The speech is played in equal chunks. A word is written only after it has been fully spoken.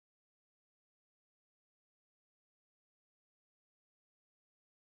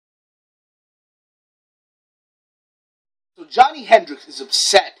So Johny Hendricks is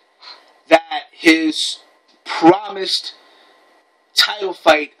upset that his promised title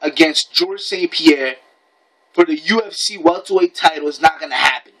fight against Georges St-Pierre for the UFC Welterweight title is not going to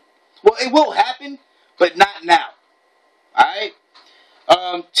happen. Well, it will happen, but not now. Alright?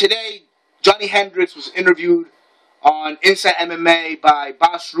 Today, Johny Hendricks was interviewed on Inside MMA by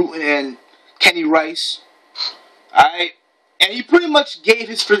Boss Rutan and Kenny Rice. Alright? And he pretty much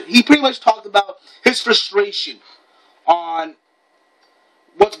talked about his frustration on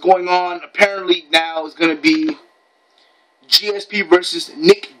what's going on. Apparently now is going to be GSP versus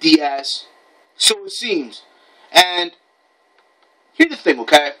Nick Diaz. So it seems. And here's the thing,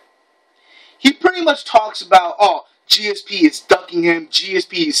 okay? He pretty much talks about, oh, GSP is ducking him.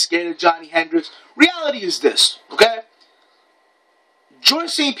 GSP is scared of Johny Hendricks. Reality is this, okay?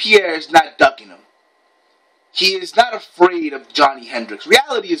 Georges St-Pierre is not ducking him. He is not afraid of Johny Hendricks.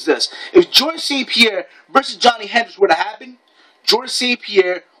 Reality is this. If Georges St-Pierre versus Johny Hendricks were to happen, Georges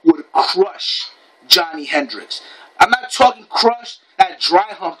St-Pierre would crush Johny Hendricks. I'm not talking crush at dry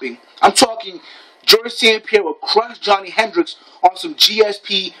humping. I'm talking Georges St-Pierre would crush Johny Hendricks on some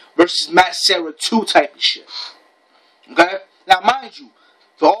GSP versus Matt Serra 2 type of shit. Okay? Now, mind you,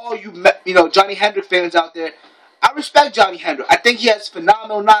 for all you Johny Hendricks fans out there, I respect Johny Hendricks. I think he has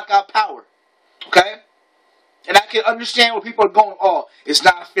phenomenal knockout power. Okay? And I can understand where people are going, oh, it's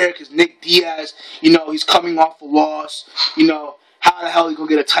not fair because Nick Diaz, he's coming off a loss. How the hell are you going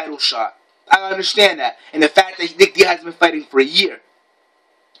to get a title shot? I understand that. And the fact that Nick Diaz has been fighting for a year,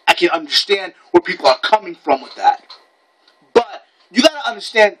 I can understand where people are coming from with that. But you got to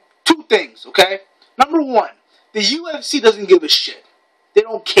understand two things, okay? Number one, the UFC doesn't give a shit. They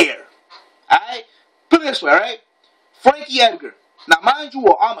don't care. Alright? Put it this way, alright? Frankie Edgar. Now, mind you,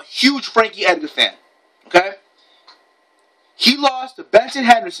 I'm a huge Frankie Edgar fan. Okay? He lost to Benson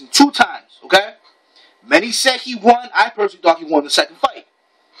Henderson 2 times, okay? Many said he won. I personally thought he won the second fight.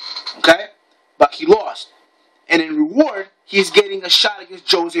 Okay? But he lost. And in reward, he's getting a shot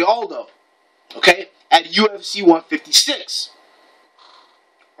against Jose Aldo. Okay? At UFC 156.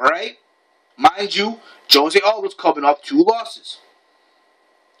 Alright? Mind you, Jose Aldo's coming off 2 losses.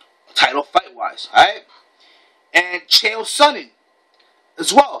 Title fight-wise. Alright? And Chael Sonnen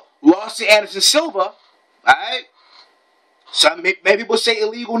as well. Lost to Anderson Silva. Alright? Some maybe people say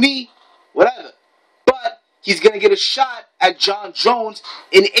illegal knee. Whatever. But he's going to get a shot at John Jones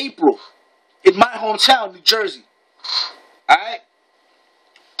in April. In my hometown, New Jersey. Alright?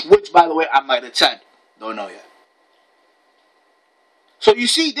 Which, by the way, I might attend. Don't know yet. So, you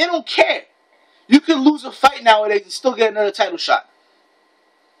see, they don't care. You can lose a fight nowadays and still get another title shot.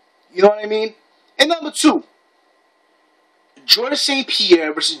 You know what I mean? And number 2. Georges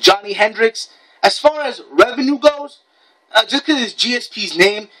St-Pierre versus Johny Hendricks. As far as revenue goes, just because it's GSP's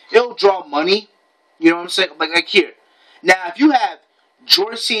name, it'll draw money. You know what I'm saying? Like here. Now, if you have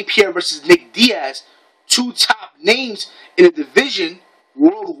Georges St-Pierre versus Nick Diaz, 2 top names in a division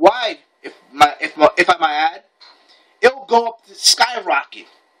worldwide, if I might add, it'll go up to skyrocket.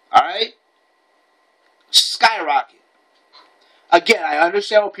 Alright? Skyrocket. Again, I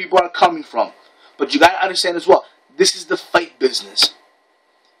understand where people are coming from. But you gotta understand as well, this is the fight business.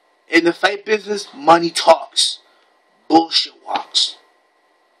 In the fight business, money talks. Bullshit walks.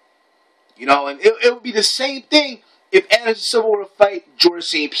 And it would be the same thing if Anderson Silva were to fight Georges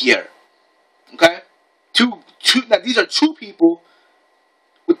St-Pierre. Okay? Now, these are 2 people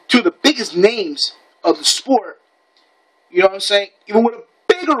with 2 of the biggest names of the sport. You know what I'm saying? Even with a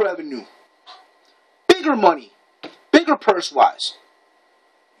bigger revenue. Bigger money. Bigger purse-wise.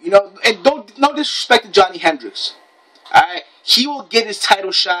 And no disrespect to Johny Hendricks. Alright? He will get his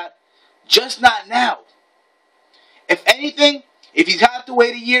title shot, just not now. If anything, if he'd have to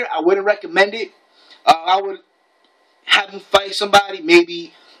wait a year, I wouldn't recommend it. I would have him fight somebody,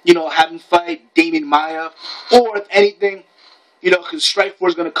 maybe, have him fight Damian Maia. Or, if anything, because Strikeforce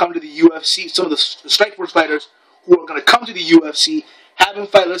is going to come to the UFC, some of the Strikeforce fighters who are going to come to the UFC, have him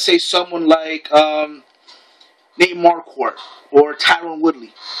fight, let's say, someone like Nate Marquardt or Tyron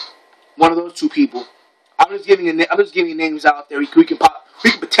Woodley. One of those 2 people. I'm just giving names out there we can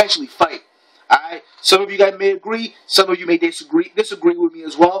potentially fight. Alright? Some of you guys may agree. Some of you may disagree with me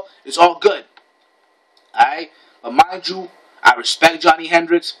as well. It's all good. Alright? But mind you, I respect Johny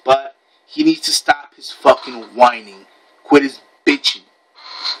Hendricks, but he needs to stop his fucking whining. Quit his bitching.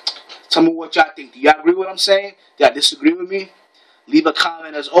 Tell me what y'all think. Do y'all agree with what I'm saying? Do y'all disagree with me? Leave a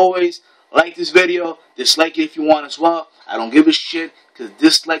comment as always. Like this video. Dislike it if you want as well. I don't give a shit, because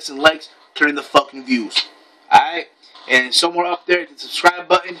dislikes and likes turn the fucking views. Alright? And somewhere up there, the subscribe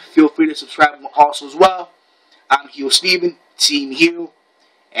button. Feel free to subscribe also as well. I'm Heel Steven, Team Heel,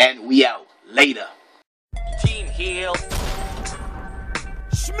 and we out. Later. Team Heel.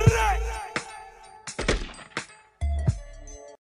 me that.